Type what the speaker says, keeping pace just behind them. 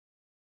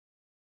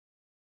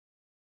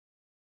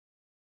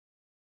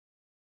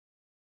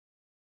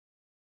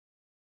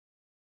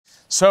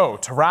So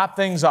to wrap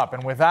things up,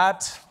 and with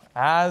that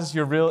as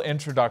your real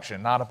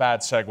introduction, not a bad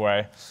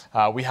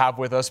segue, we have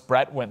with us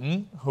Brett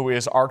Winton, who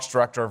is ARK's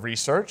Director of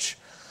Research,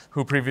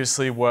 who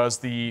previously was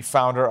the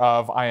founder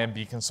of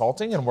IMB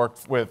Consulting and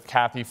worked with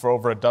Cathie for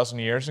over a dozen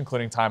years,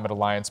 including time at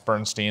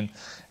AllianceBernstein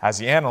as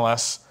the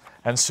analyst.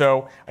 And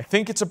so I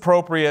think it's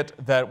appropriate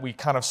that we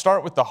kind of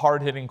start with the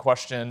hard-hitting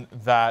question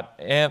that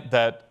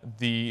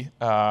the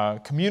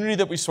community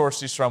that we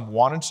sourced these from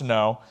wanted to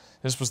know.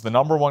 This was the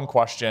 #1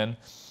 question.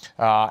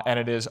 And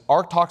it is,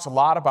 ARK talks a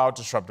lot about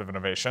disruptive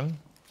innovation,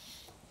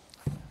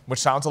 which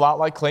sounds a lot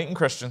like Clayton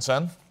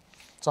Christensen.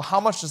 So how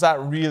much does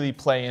that really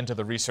play into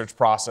the research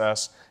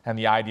process and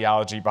the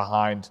ideology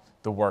behind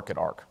the work at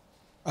ARK?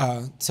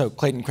 So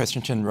Clayton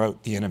Christensen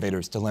wrote The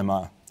Innovator's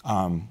Dilemma,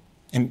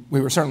 and we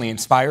were certainly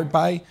inspired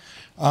by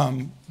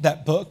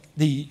that book.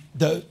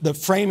 The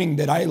framing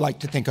that I like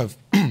to think of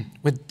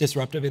with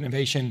disruptive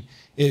innovation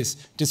is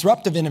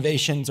disruptive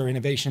innovations are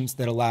innovations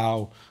that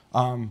allow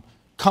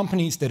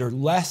companies that are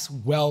less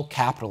well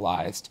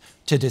capitalized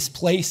to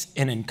displace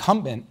an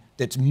incumbent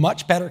that's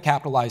much better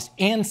capitalized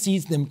and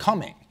sees them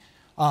coming,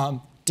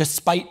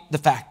 despite the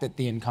fact that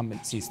the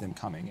incumbent sees them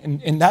coming.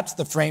 And that's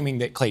the framing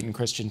that Clayton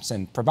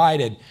Christensen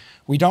provided.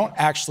 We don't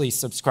actually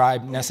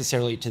subscribe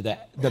necessarily to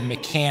the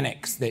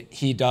mechanics that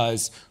he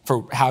does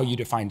for how you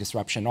define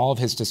disruption. All of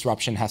his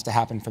disruption has to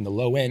happen from the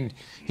low end.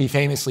 He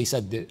famously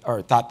said that,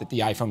 or thought that the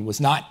iPhone was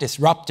not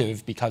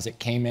disruptive because it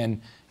came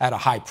in at a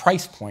high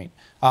price point.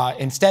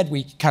 Instead,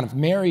 we kind of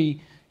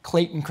marry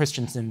Clayton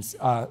Christensen's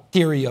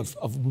theory of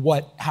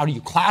how do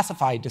you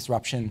classify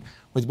disruption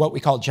with what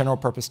we call general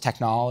purpose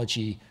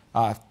technology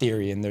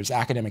theory, and there's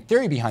academic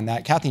theory behind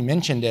that. Cathie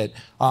mentioned it.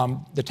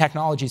 The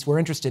technologies we're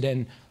interested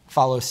in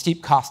follow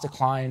steep cost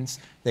declines.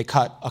 They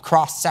cut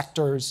across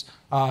sectors,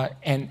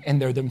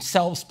 and they're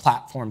themselves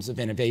platforms of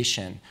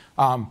innovation.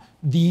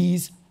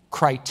 These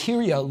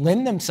criteria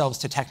lend themselves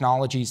to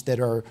technologies that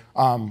are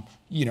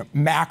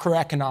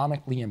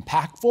macroeconomically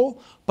impactful,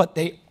 but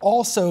they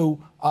also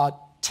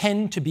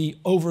tend to be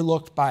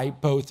overlooked by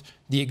both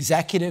the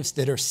executives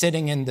that are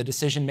sitting in the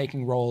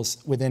decision-making roles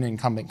within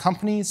incumbent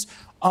companies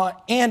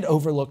and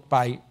overlooked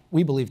by,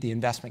 we believe, the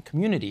investment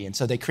community. And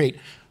so they create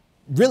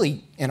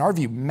really, in our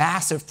view,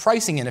 massive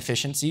pricing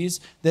inefficiencies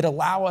that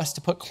allow us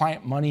to put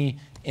client money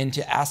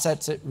into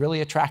assets at really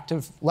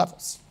attractive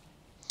levels.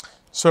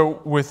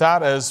 So with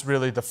that as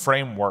really the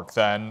framework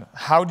then,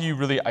 how do you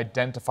really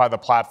identify the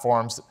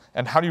platforms,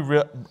 and how do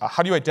you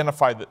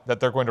identify that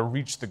they're going to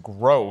reach the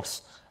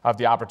growth of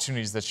the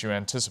opportunities that you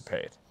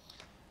anticipate?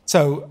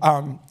 So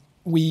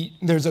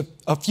there's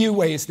a few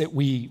ways that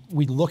we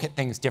look at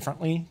things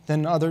differently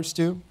than others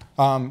do.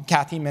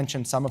 Cathie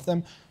mentioned some of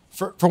them.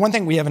 For one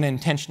thing, we have an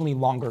intentionally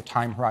longer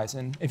time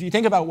horizon. If you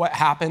think about what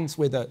happens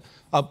with a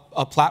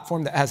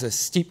platform that has a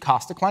steep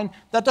cost decline,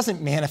 that doesn't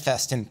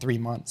manifest in 3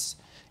 months.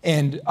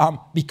 And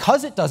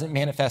because it doesn't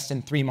manifest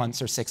in 3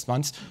 months or 6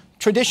 months,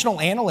 traditional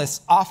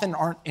analysts often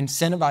aren't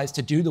incentivized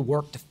to do the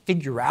work to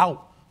figure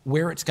out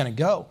where it's going to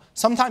go.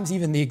 Sometimes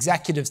even the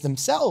executives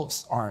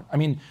themselves aren't. I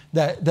mean,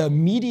 the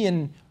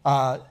median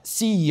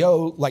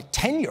CEO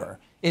tenure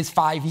is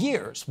 5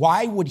 years.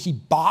 Why would he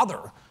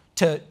bother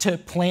to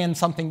plan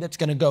something that's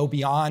going to go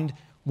beyond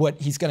what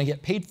he's going to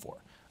get paid for?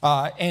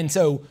 And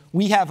so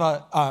we have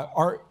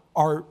our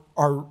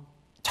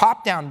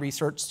top-down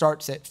research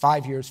starts at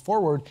 5 years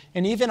forward,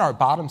 and even our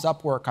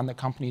bottoms-up work on the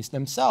companies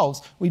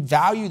themselves, we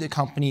value the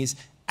companies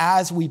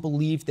as we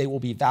believe they will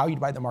be valued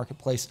by the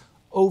marketplace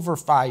over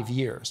 5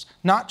 years,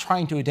 not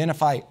trying to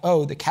identify,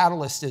 oh, the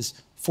catalyst is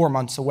 4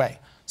 months away.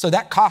 So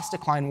that cost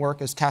decline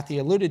work, as Cathie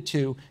alluded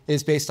to,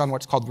 is based on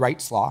what's called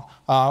Wright's Law,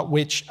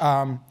 which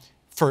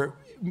for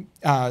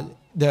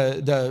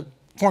the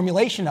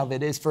formulation of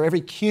it is for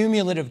every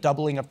cumulative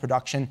doubling of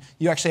production,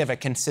 you actually have a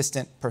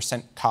consistent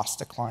 % cost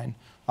decline.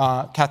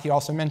 Cathie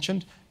also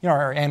mentioned,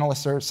 our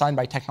analysts are assigned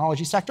by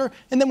technology sector,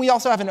 and then we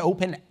also have an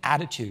open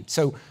attitude.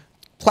 So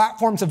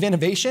platforms of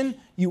innovation,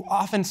 you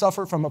often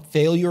suffer from a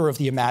failure of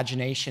the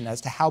imagination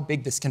as to how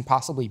big this can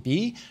possibly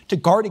be. To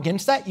guard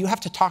against that, you have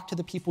to talk to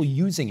the people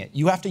using it.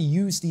 You have to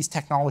use these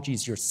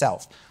technologies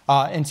yourself.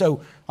 And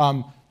so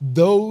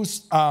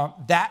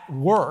that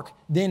work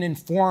then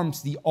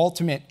informs the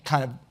ultimate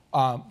kind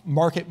of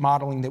market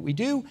modeling that we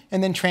do,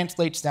 and then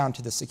translates down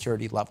to the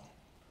security level.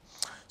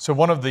 So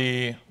one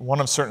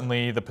of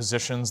certainly the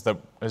positions that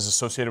is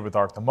associated with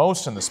ARK the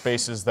most, and the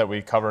spaces that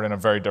we covered in a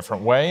very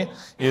different way,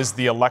 is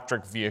the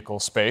electric vehicle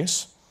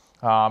space.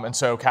 And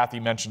so Cathie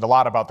mentioned a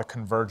lot about the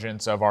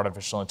convergence of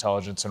artificial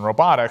intelligence and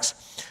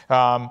robotics.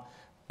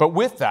 But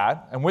with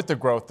that, and with the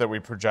growth that we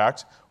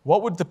project,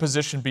 what would the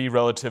position be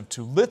relative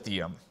to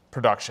lithium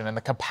production and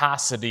the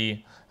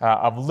capacity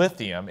of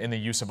lithium in the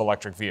use of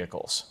electric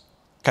vehicles?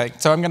 Okay,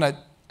 so I'm going to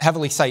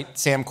heavily cite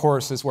Sam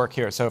Corris's work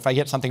here. So if I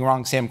get something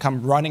wrong, Sam,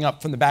 come running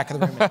up from the back of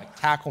the room and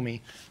tackle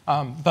me.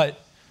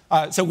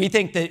 So we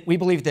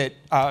believe that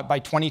by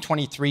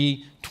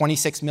 2023,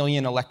 26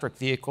 million electric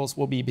vehicles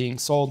will be being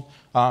sold.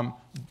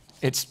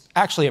 It's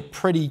actually a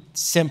pretty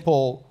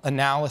simple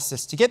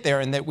analysis to get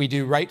there, in that we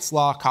do Wright's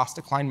Law cost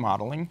decline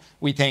modeling.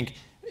 We think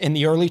in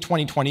the early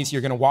 2020s,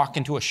 you're going to walk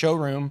into a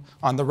showroom.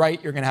 On the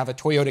right, you're going to have a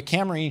Toyota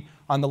Camry.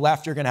 On the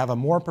left, you're going to have a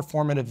more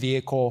performative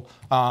vehicle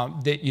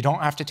that you don't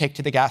have to take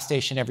to the gas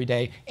station every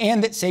day,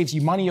 and that saves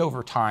you money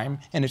over time.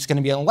 And it's going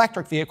to be an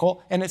electric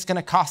vehicle, and it's going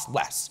to cost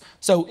less.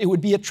 So it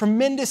would be a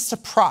tremendous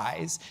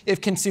surprise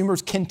if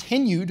consumers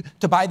continued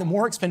to buy the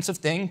more expensive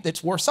thing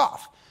that's worse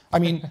off. I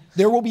mean,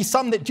 there will be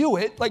some that do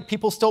it, like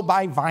people still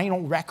buy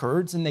vinyl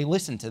records and they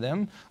listen to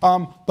them,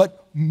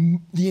 but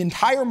the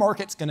entire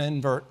market's going to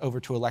invert over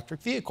to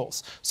electric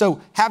vehicles.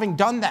 So having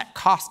done that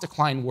cost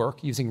decline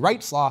work using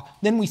Wright's law,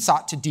 then we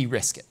sought to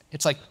de-risk it.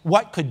 It's like,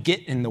 what could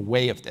get in the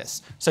way of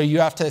this? So you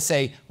have to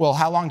say, well,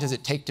 how long does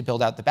it take to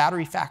build out the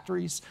battery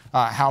factories?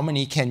 How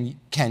many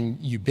can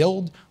you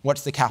build?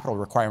 What's the capital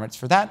requirements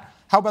for that?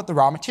 How about the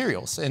raw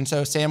materials? And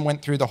so Sam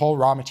went through the whole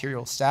raw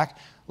material stack.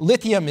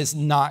 Lithium is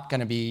not going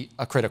to be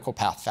a critical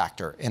path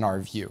factor in our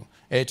view.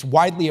 It's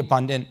widely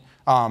abundant.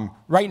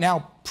 Right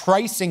now,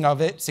 pricing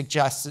of it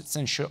suggests it's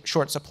in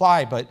short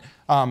supply, but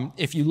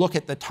if you look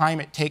at the time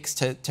it takes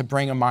to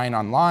bring a mine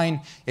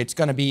online, it's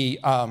going to be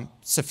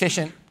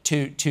sufficient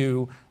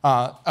to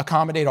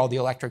accommodate all the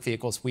electric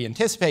vehicles we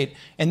anticipate.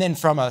 And then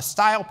from a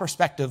style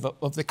perspective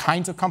of the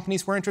kinds of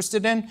companies we're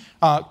interested in,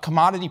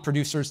 commodity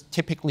producers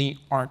typically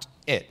aren't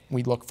it.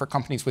 We look for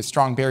companies with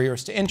strong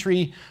barriers to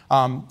entry.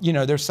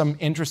 There's some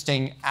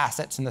interesting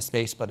assets in the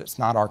space, but it's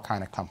not our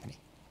kind of company.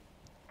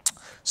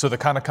 So the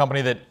kind of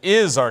company that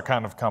is our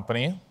kind of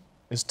company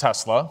is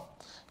Tesla.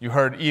 You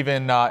heard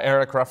even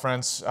Eric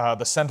reference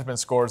the sentiment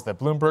scores that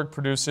Bloomberg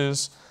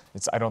produces.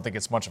 I don't think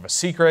it's much of a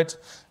secret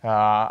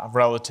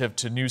relative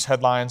to news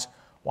headlines.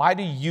 Why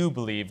do you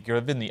believe,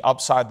 given the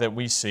upside that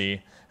we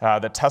see,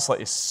 that Tesla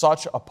is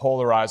such a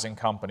polarizing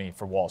company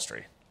for Wall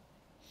Street?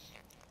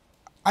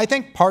 I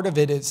think part of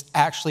it is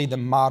actually the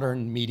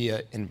modern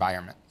media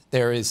environment.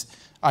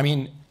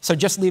 So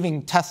just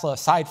leaving Tesla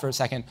aside for a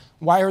second,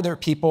 why are there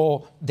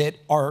people that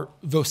are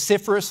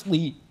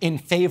vociferously in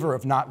favor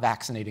of not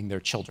vaccinating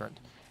their children?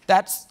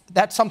 That's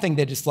something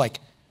that is like,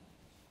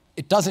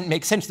 it doesn't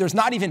make sense. There's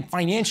not even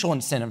financial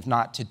incentive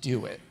not to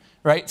do it,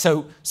 right?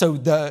 So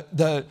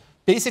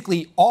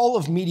basically all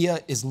of media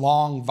is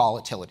long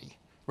volatility,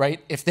 right?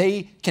 If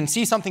they can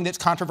see something that's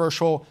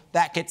controversial,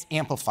 that gets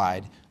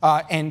amplified.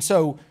 And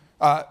so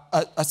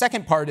a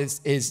second part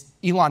is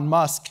Elon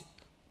Musk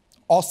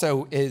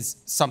also is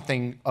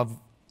something of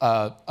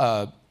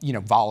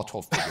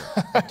volatile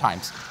figure at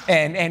times.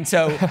 And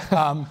so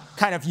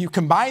kind of you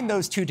combine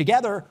those two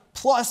together,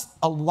 plus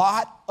a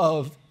lot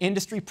of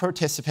industry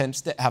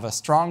participants that have a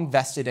strong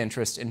vested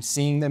interest in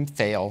seeing them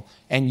fail,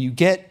 and you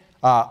get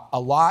a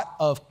lot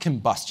of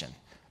combustion.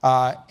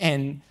 I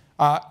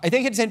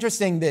think it's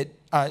interesting that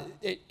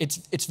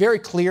it's very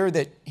clear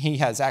that he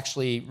has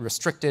actually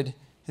restricted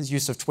his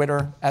use of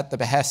Twitter at the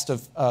behest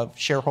of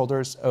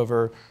shareholders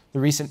over the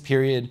recent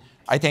period.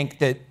 I think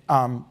that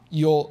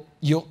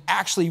you'll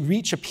actually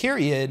reach a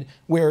period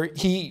where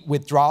he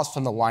withdraws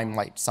from the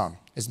limelight some,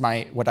 is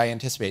what I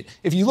anticipate.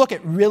 If you look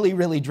at really,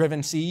 really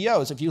driven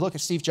CEOs, if you look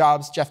at Steve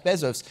Jobs, Jeff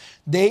Bezos,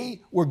 they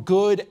were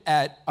good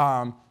at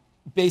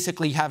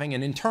basically having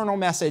an internal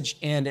message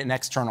and an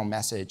external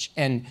message.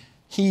 And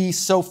he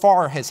so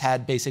far has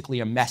had basically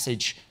a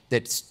message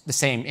that's the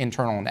same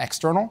internal and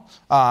external.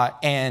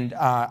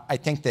 I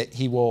think that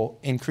he will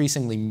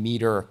increasingly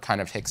meter kind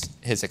of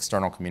his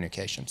external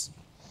communications.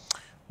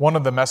 One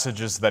of the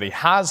messages that he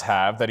has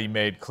had that he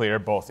made clear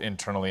both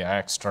internally and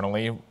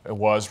externally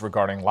was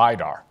regarding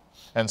LiDAR.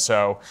 And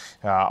so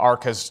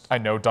ARK has, I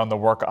know, done the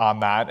work on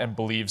that and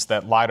believes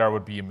that LiDAR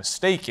would be a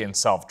mistake in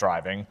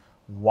self-driving.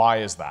 Why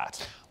is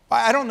that?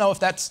 I don't know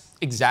if that's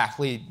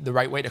exactly the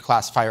right way to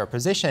classify our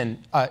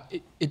position.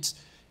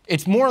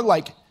 It's more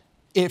like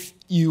if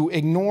you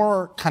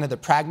ignore kind of the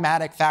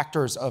pragmatic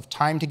factors of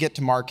time to get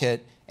to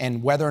market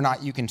and whether or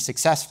not you can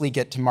successfully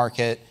get to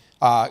market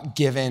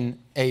given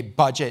a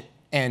budget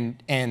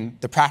and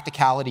the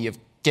practicality of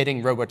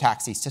getting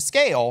robotaxis to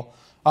scale,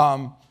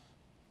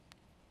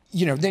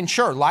 then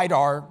sure,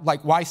 LiDAR,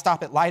 like why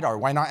stop at LiDAR?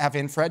 Why not have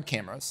infrared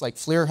cameras? Like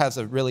FLIR has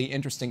a really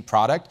interesting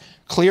product.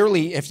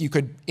 Clearly, if you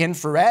could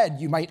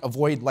infrared, you might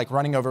avoid like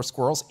running over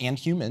squirrels and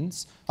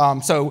humans.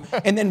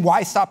 And then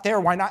why stop there?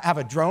 Why not have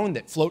a drone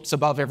that floats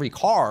above every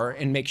car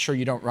and make sure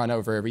you don't run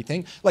over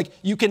everything? Like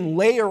you can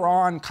layer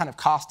on kind of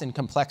cost and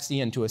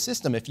complexity into a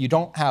system if you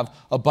don't have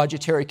a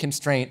budgetary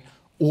constraint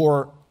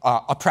or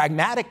a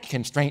pragmatic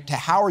constraint to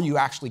how are you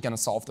actually going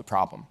to solve the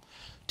problem.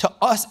 To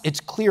us,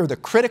 it's clear the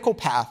critical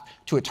path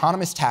to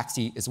autonomous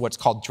taxi is what's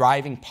called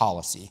driving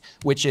policy,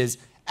 which is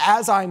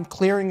as I'm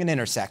clearing an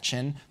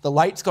intersection, the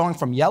light's going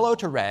from yellow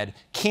to red,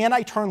 can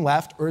I turn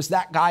left, or is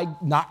that guy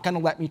not going to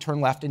let me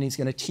turn left and he's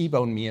going to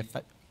T-bone me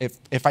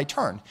if I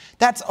turn?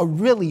 That's a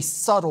really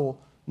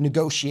subtle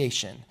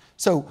negotiation.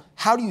 So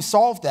how do you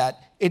solve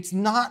that? It's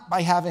not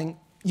by having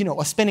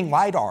a spinning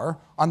LiDAR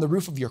on the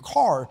roof of your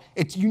car.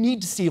 You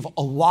need to see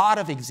a lot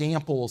of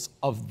examples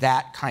of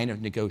that kind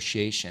of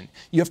negotiation.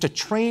 You have to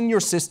train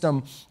your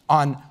system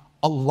on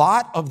a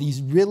lot of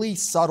these really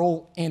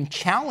subtle and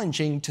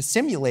challenging to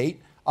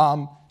simulate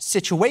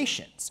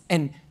situations.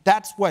 And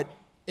that's what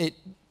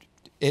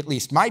at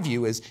least my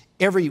view is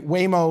every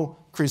Waymo,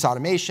 Cruise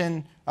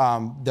Automation,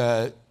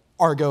 the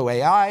Argo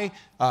AI,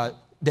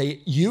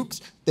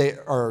 Zoox,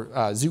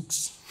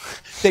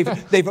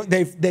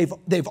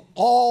 they've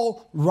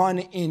all run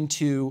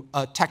into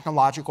a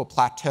technological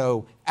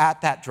plateau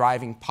at that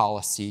driving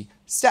policy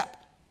step.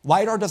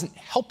 LiDAR doesn't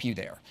help you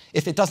there.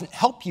 If it doesn't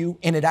help you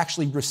and it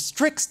actually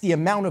restricts the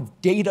amount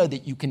of data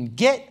that you can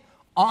get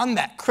on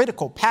that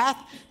critical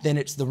path, then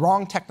it's the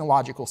wrong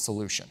technological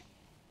solution.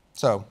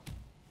 So,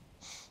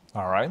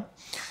 all right.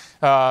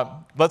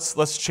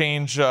 Let's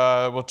change.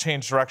 We'll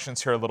change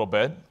directions here a little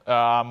bit.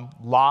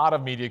 Lot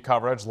of media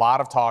coverage,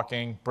 lot of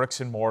talking, bricks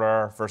and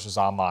mortar versus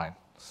online.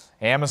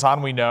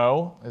 Amazon, we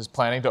know, is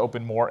planning to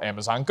open more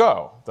Amazon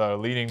Go, the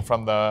leading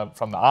from the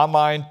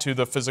online to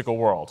the physical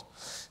world,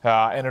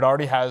 and it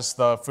already has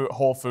the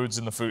Whole Foods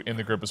in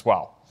the group as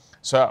well.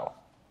 So,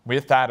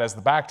 with that as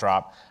the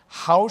backdrop,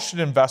 how should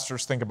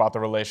investors think about the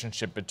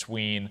relationship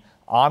between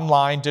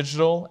online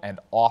digital and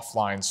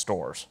offline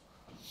stores?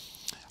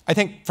 I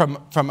think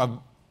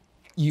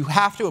you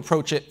have to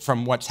approach it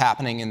from what's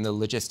happening in the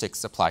logistics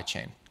supply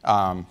chain.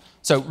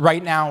 So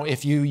right now,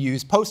 if you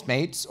use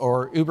Postmates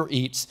or Uber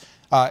Eats,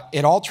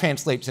 it all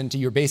translates into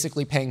you're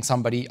basically paying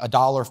somebody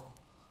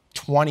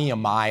 $1.20 a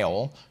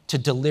mile to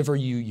deliver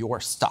you your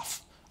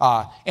stuff.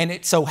 And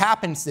it so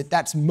happens that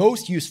that's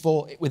most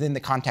useful within the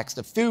context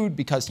of food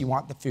because you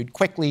want the food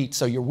quickly,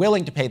 so you're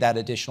willing to pay that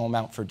additional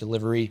amount for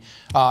delivery.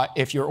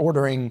 If you're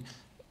ordering,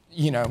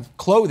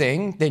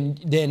 clothing,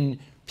 then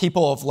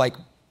people have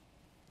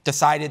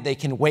decided they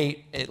can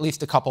wait at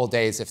least a couple of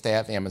days if they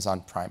have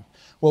Amazon Prime.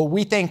 Well,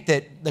 we think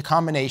that the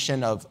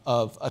combination of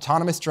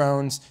autonomous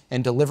drones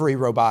and delivery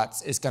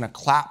robots is going to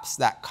collapse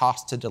that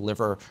cost to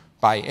deliver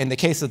by, in the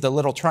case of the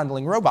little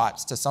trundling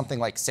robots, to something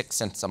like 6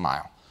 cents a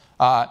mile.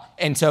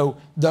 And so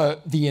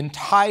the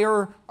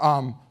entire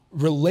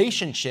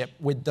relationship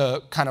with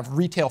the kind of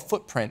retail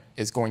footprint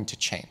is going to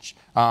change.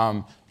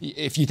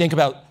 If you think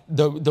about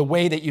the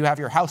way that you have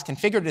your house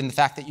configured and the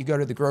fact that you go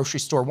to the grocery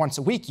store once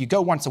a week, you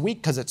go once a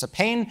week because it's a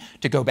pain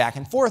to go back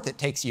and forth. It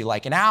takes you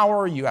like an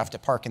hour. You have to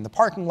park in the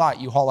parking lot.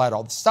 You haul out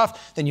all the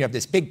stuff. Then you have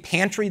this big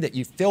pantry that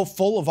you fill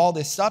full of all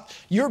this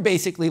stuff. You're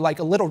basically like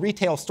a little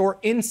retail store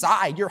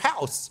inside your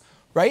house,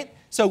 right?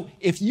 So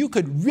if you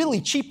could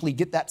really cheaply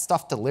get that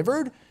stuff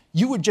delivered,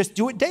 you would just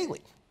do it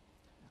daily.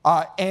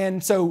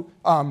 And so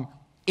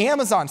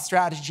Amazon's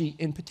strategy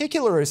in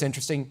particular is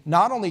interesting,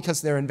 not only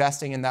because they're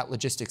investing in that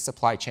logistics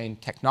supply chain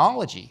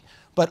technology,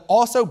 but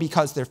also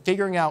because they're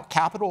figuring out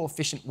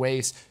capital-efficient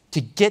ways to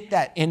get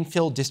that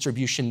infill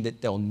distribution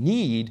that they'll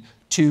need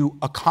to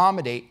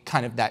accommodate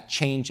kind of that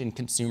change in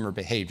consumer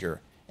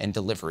behavior and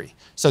delivery.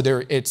 So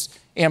it's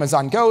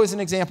Amazon Go is an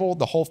example,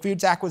 the Whole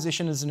Foods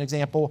acquisition is an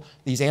example,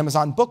 these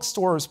Amazon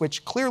bookstores,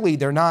 which clearly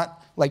they're not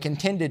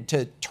intended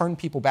to turn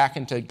people back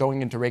into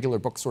going into regular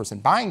bookstores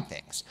and buying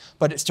things,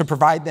 but it's to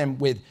provide them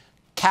with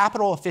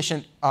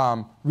capital-efficient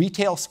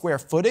retail square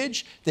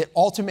footage that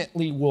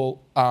ultimately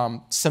will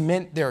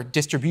cement their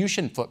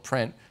distribution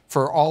footprint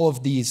for all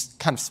of these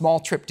kind of small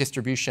trip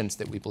distributions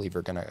that we believe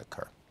are going to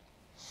occur.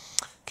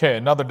 Okay,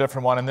 another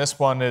different one, and this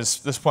one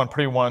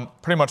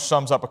pretty much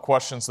sums up a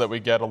questions that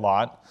we get a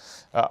lot.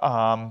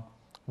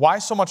 Why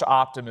so much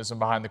optimism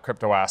behind the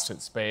crypto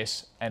asset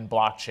space and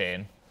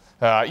blockchain,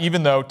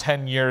 even though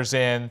 10 years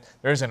in,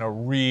 there isn't a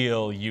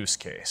real use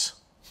case?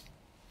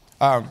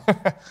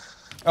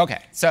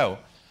 Okay, so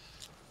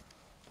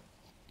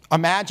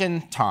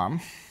imagine,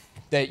 Tom,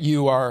 that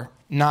you are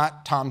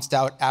not Tom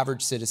Staudt,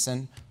 average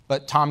citizen,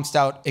 but Tom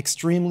Staudt,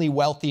 extremely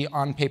wealthy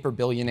on-paper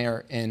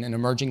billionaire in an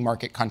emerging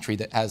market country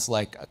that has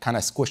a kind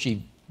of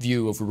squishy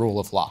view of rule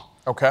of law.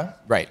 Okay.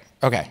 Right,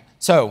 okay.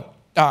 So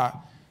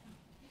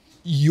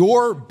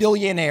your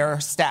billionaire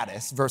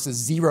status versus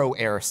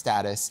zero-air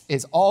status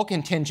is all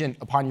contingent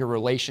upon your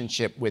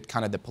relationship with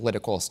kind of the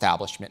political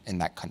establishment in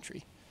that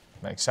country.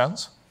 Makes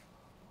sense.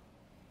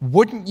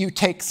 Wouldn't you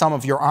take some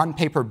of your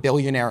on-paper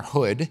billionaire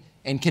hood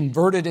and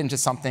convert it into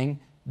something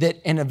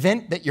that in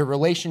event that your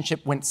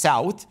relationship went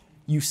south,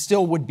 you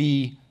still would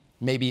be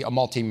maybe a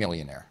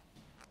multimillionaire?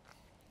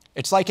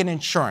 It's like an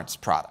insurance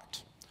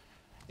product.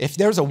 If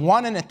there's a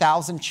 1 in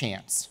 1,000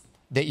 chance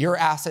that your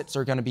assets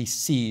are going to be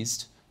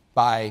seized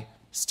by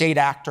state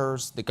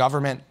actors, the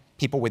government,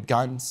 people with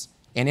guns,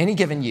 in any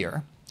given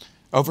year,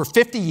 over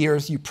 50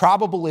 years, you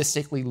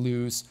probabilistically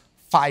lose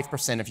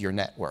 5% of your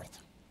net worth.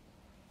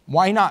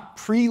 Why not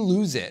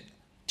pre-lose it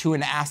to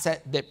an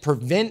asset that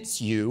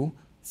prevents you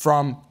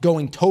from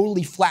going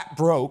totally flat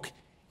broke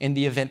in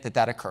the event that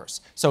that occurs?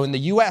 So in the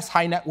US,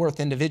 high net worth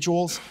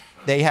individuals,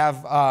 they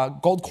have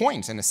gold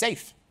coins in a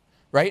safe,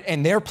 right?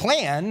 And their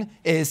plan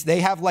is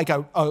they have like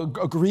a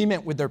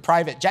agreement with their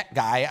private jet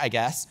guy, I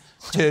guess,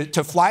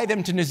 to fly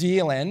them to New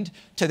Zealand,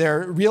 to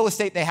their real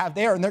estate they have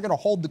there, and they're gonna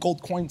hold the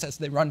gold coins as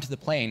they run to the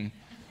plane.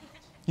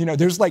 You know,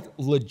 there's like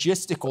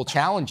logistical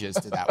challenges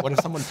to that. What if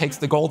someone takes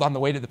the gold on the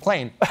way to the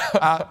plane?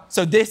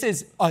 So this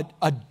is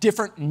a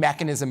different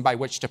mechanism by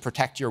which to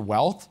protect your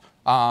wealth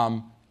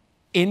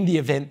in the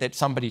event that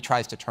somebody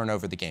tries to turn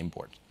over the game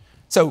board.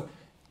 So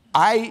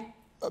I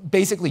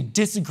basically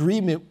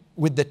disagree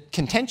with the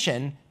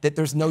contention that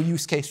there's no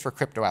use case for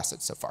crypto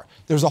assets so far.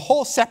 There's a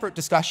whole separate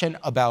discussion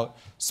about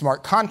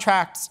smart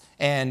contracts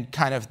and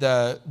kind of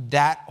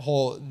that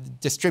whole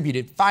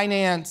distributed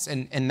finance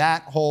and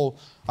that whole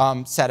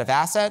set of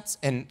assets.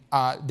 And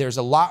there's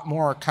a lot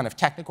more kind of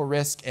technical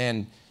risk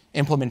and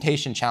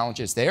implementation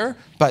challenges there.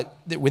 But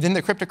within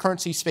the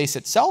cryptocurrency space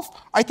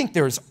itself, I think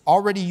there's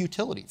already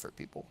utility for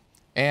people.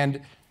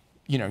 And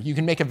you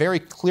can make a very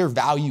clear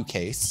value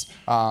case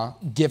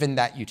given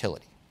that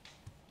utility.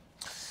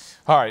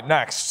 All right,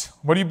 next.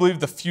 What do you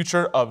believe the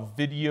future of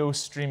video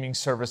streaming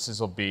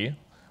services will be?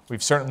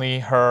 We've certainly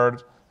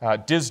heard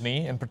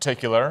Disney, in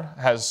particular,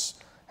 has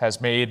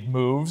made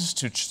moves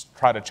to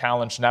try to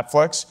challenge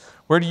Netflix.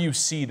 Where do you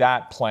see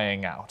that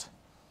playing out?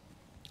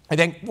 I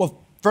think,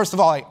 well, first of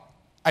all,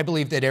 I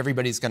believe that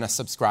everybody's going to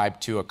subscribe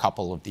to a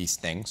couple of these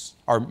things,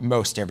 or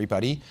most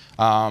everybody.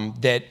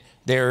 That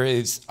there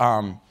is...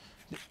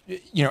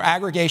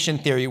 aggregation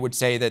theory would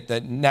say that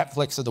the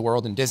Netflix of the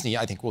world and Disney,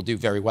 I think, will do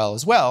very well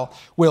as well,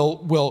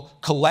 will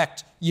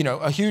collect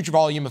a huge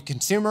volume of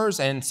consumers,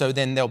 and so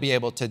then they'll be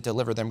able to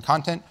deliver them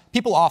content.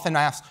 People often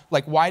ask,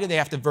 like, why do they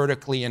have to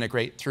vertically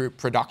integrate through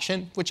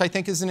production, which I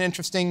think is an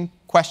interesting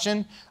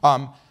question.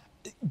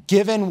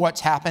 Given what's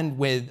happening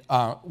with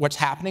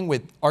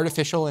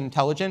artificial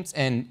intelligence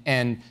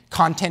and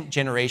content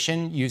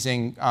generation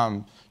using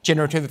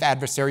generative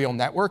adversarial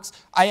networks,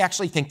 I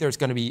actually think there's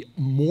going to be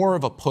more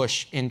of a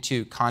push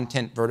into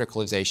content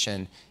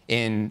verticalization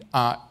in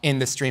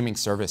the streaming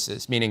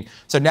services. Meaning,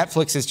 so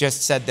Netflix has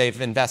just said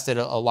they've invested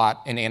a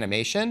lot in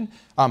animation.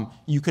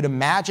 You could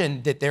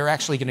imagine that they're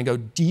actually going to go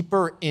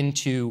deeper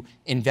into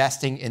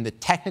investing in the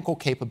technical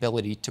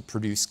capability to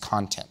produce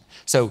content.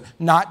 So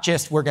not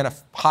just we're going to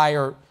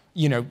hire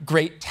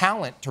great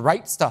talent to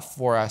write stuff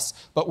for us,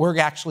 but we're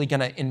actually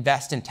going to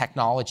invest in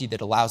technology that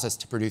allows us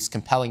to produce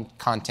compelling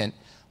content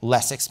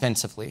less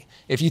expensively.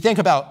 If you think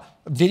about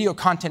video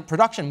content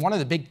production, one of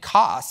the big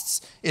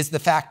costs is the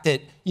fact that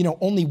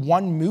only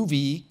one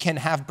movie can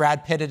have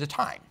Brad Pitt at a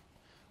time.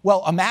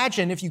 Well,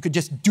 imagine if you could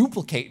just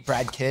duplicate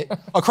Brad Pitt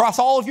across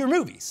all of your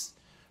movies,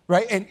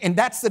 right? And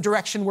that's the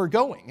direction we're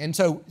going. And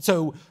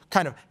so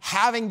kind of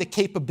having the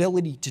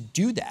capability to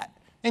do that.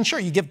 And sure,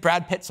 you give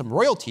Brad Pitt some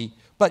royalty,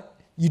 but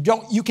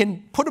you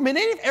can put him in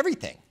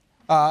everything.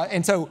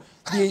 And so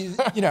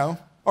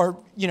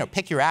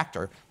pick your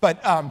actor.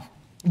 But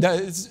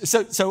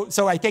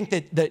so I think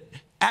that the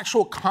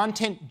actual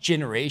content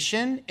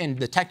generation and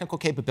the technical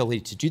capability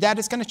to do that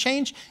is going to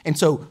change. And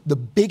so the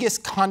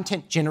biggest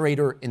content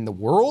generator in the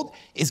world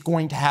is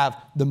going to have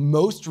the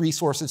most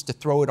resources to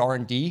throw at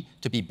R&D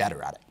to be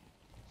better at it.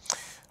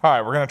 All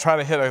right, we're going to try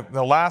to hit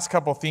the last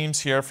couple themes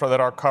here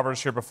that ARK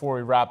covers here before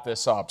we wrap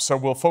this up. So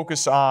we'll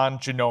focus on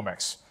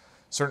genomics.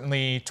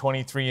 Certainly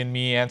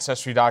 23andMe,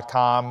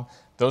 Ancestry.com,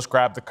 those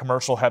grab the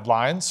commercial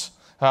headlines.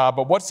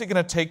 But what's it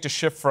going to take to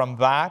shift from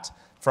that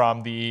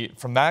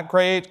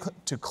grade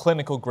to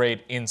clinical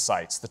grade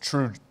insights, the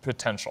true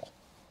potential?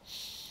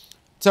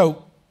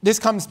 So this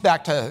comes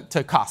back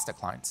to cost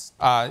declines.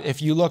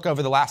 If you look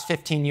over the last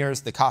 15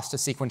 years, the cost to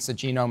sequence the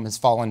genome has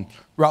fallen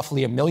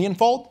roughly 1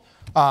 millionfold.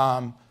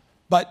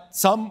 But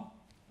some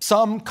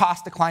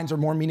cost declines are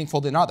more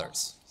meaningful than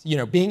others.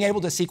 Being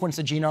able to sequence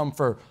a genome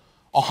for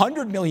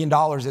 $100 million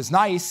is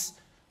nice.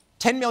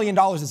 $10 million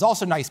is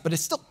also nice, but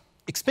it's still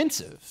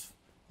expensive.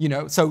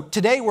 So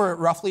today we're at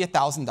roughly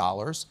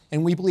 $1,000,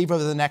 and we believe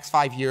over the next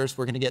 5 years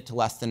we're going to get to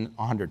less than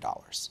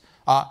 $100.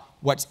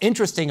 What's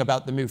interesting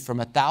about the move from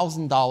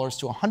 $1,000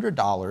 to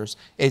 $100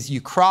 is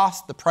you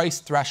cross the price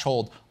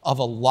threshold of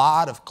a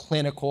lot of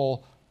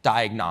clinical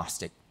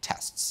diagnostic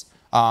tests.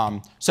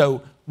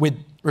 So with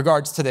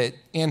regards to the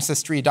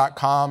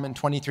Ancestry.com and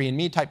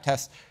 23andMe type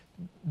tests,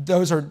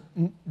 those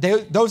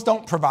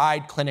don't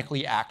provide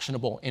clinically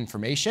actionable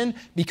information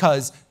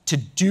because to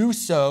do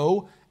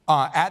so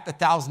at the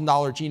 $1,000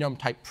 genome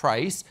type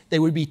price, they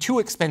would be too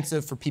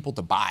expensive for people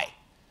to buy.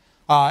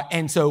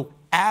 And so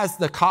as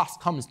the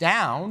cost comes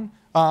down,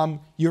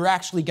 you're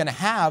actually going to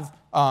have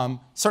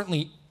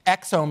certainly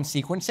exome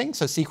sequencing,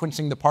 so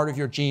sequencing the part of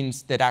your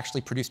genes that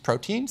actually produce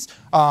proteins,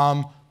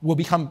 will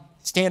become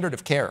standard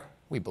of care,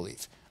 we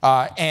believe.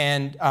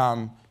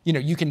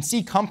 You can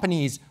see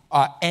companies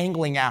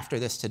angling after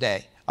this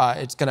today.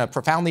 It's going to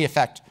profoundly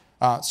affect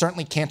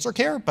certainly cancer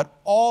care, but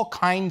all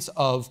kinds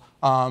of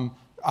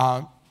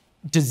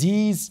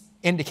disease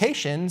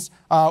indications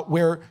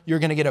where you're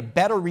going to get a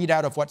better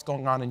readout of what's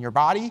going on in your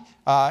body,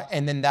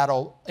 and then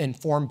that'll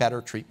inform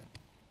better treatment.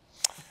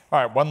 All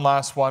right, one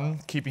last one,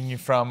 keeping you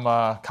from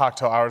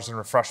cocktail hours and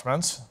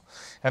refreshments,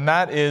 and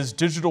that is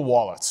digital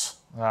wallets.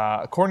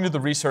 According to the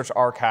research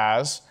ARK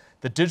has,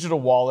 the digital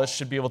wallets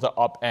should be able to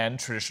upend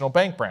traditional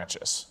bank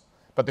branches.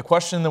 But the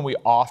question that we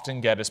often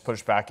get as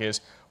pushback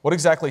is, what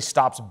exactly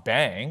stops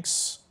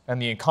banks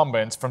and the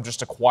incumbents from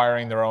just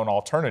acquiring their own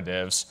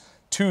alternatives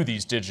to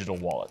these digital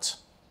wallets?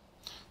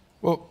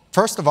 Well,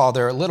 first of all,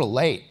 they're a little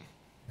late.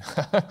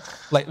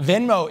 Like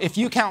Venmo, if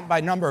you count by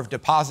number of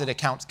deposit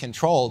accounts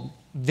controlled,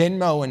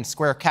 Venmo and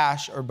Square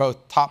Cash are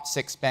both top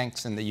 6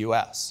 banks in the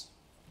US.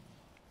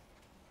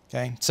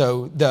 Okay,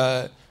 so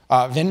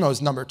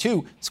Venmo's number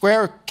 2.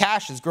 Square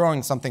Cash is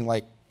growing something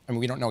like, I mean,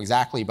 we don't know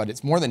exactly, but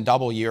it's more than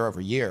double year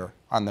over year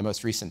on the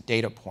most recent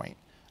data point.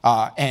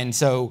 And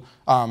so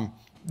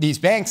these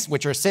banks,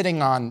 which are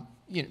sitting on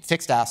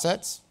fixed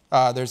assets,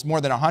 there's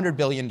more than $100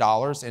 billion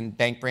in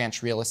bank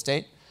branch real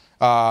estate.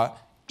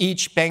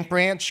 Each bank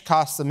branch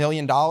costs $1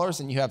 million,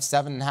 and you have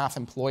 7.5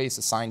 employees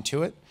assigned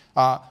to it.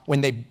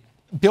 When they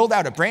build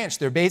out a branch,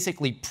 they're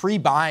basically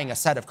pre-buying a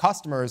set of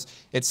customers.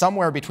 It's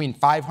somewhere between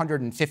 $500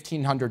 and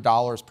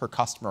 $1,500 per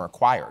customer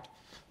acquired.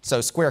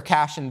 So Square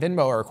Cash and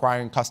Venmo are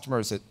acquiring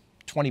customers at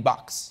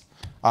 $20.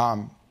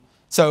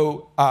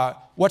 So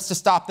what's to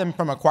stop them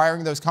from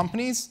acquiring those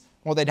companies?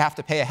 Well, they'd have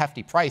to pay a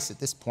hefty price at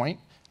this point.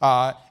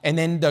 And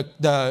then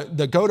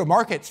the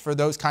go-to-markets for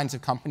those kinds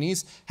of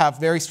companies have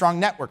very strong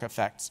network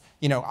effects.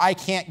 I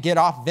can't get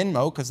off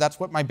Venmo because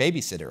that's what my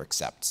babysitter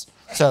accepts.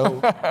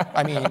 So,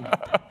 I mean,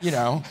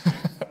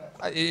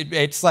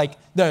 it's like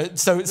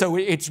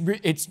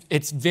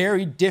it's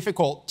very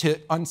difficult to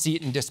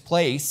unseat and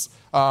displace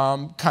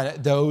kind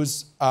of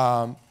those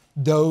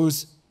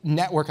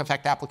network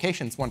effect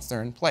applications once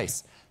they're in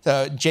place.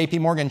 The J.P.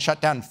 Morgan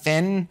shut down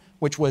Finn,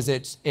 which was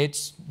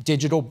its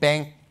digital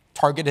bank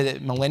targeted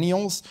at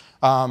millennials.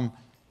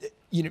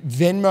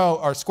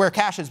 Venmo or Square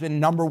Cash has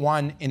been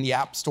 #1 in the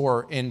App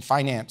Store in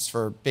finance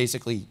for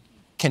basically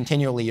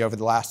continually over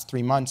the last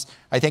 3 months.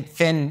 I think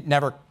Finn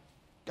never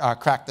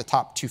cracked the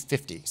top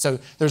 250. So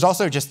there's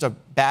also just a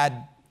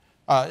bad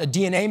a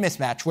DNA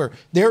mismatch where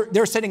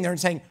they're sitting there and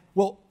saying,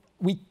 well,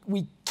 we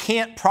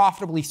can't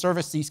profitably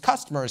service these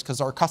customers because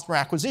our customer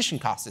acquisition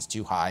cost is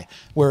too high.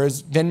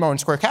 Whereas Venmo and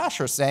Square Cash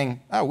are saying,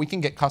 oh, we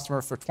can get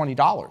customers for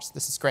 $20.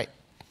 This is great.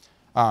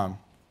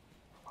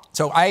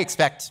 So I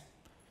expect,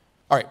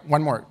 all right,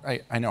 one more.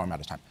 I know I'm out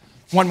of time.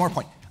 One more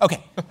point.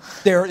 OK,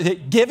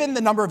 given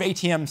the number of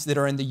ATMs that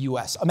are in the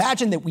US,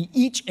 imagine that we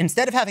each,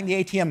 instead of having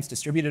the ATMs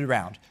distributed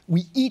around,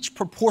 we each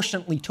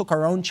proportionately took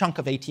our own chunk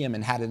of ATM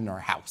and had it in our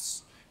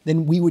house.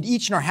 Then we would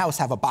each in our house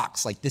have a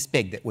box like this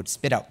big that would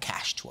spit out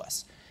cash to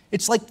us.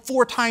 It's like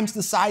 4 times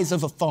the size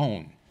of a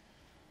phone.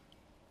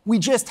 We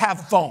just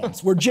have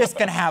phones. We're just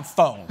going to have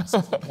phones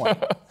at the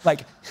point.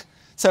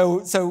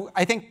 So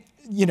I think,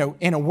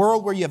 in a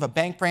world where you have a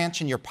bank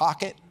branch in your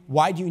pocket,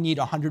 why do you need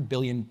 $100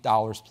 billion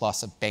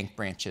plus of bank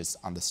branches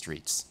on the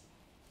streets?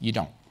 You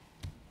don't.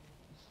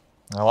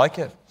 I like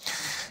it.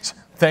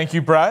 Thank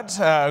you, Brett.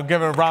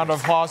 Give a round of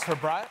applause for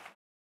Brett.